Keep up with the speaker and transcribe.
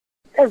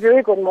A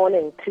very good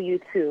morning to you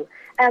too.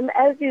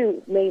 As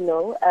you may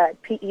know,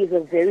 PE is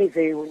a very,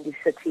 very windy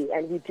city,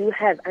 and we do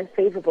have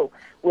unfavorable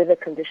weather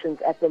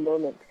conditions at the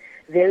moment.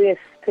 Various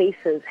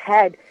places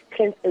had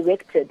tents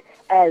erected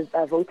as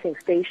voting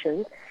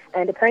stations,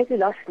 and apparently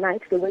last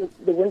night the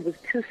wind was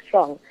too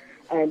strong,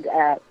 and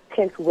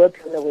tents were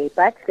blown away.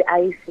 But the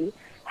IEC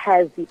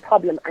has the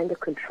problem under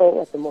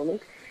control at the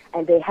moment,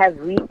 and they have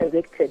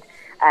re-erected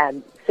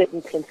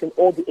certain tents in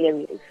all the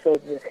areas. So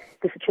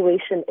the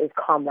situation is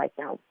calm right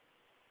now.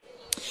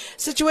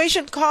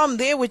 Situation calm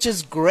there, which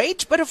is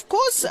great. But of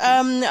course,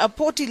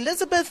 Port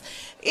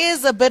Elizabeth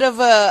is a bit of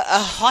a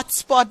hot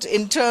spot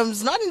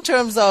not in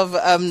terms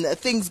of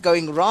things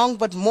going wrong,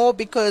 but more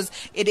because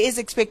it is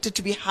expected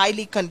to be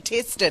highly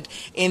contested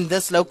in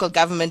this local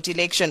government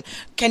election.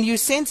 Can you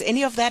sense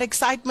any of that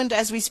excitement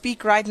as we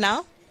speak right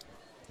now?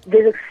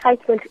 There's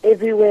excitement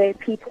everywhere.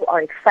 People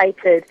are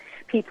excited.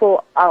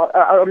 People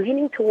are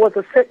leaning towards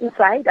a certain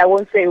side. I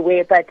won't say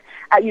where, but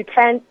you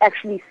can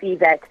actually see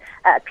that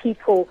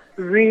people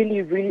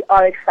really, really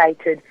are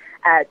excited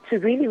to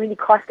really, really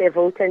cast their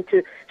vote and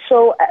to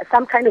show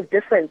some kind of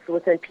difference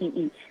within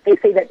PE. They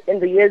say that in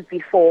the years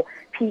before,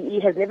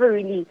 PE has never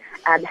really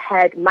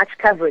had much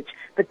coverage,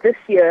 but this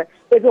year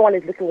everyone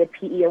is looking at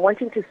PE and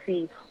wanting to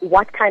see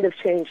what kind of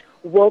change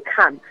will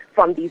come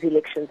from these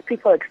elections.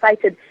 People are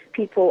excited,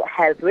 people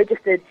have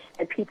registered,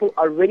 and people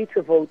are ready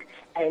to vote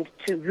and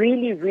to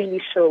really,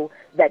 really show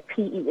that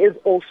PE is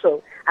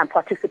also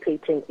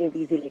participating in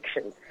these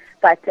elections.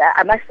 But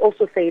I must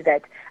also say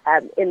that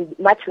in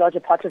much larger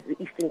parts of the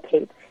Eastern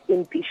Cape,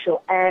 in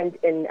Bisho and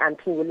in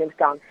King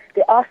Williamstown,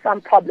 there are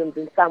some problems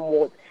in some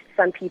wards.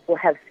 Some people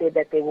have said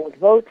that they won't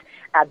vote.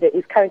 There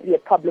is currently a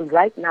problem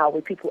right now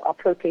where people are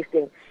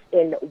protesting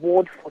in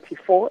Ward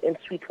 44 in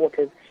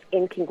Sweetwaters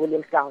in King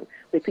Williamstown,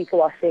 where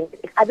people are saying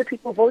if other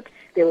people vote,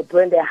 they will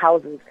burn their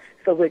houses.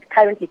 So we're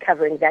currently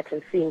covering that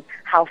and seeing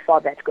how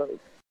far that goes.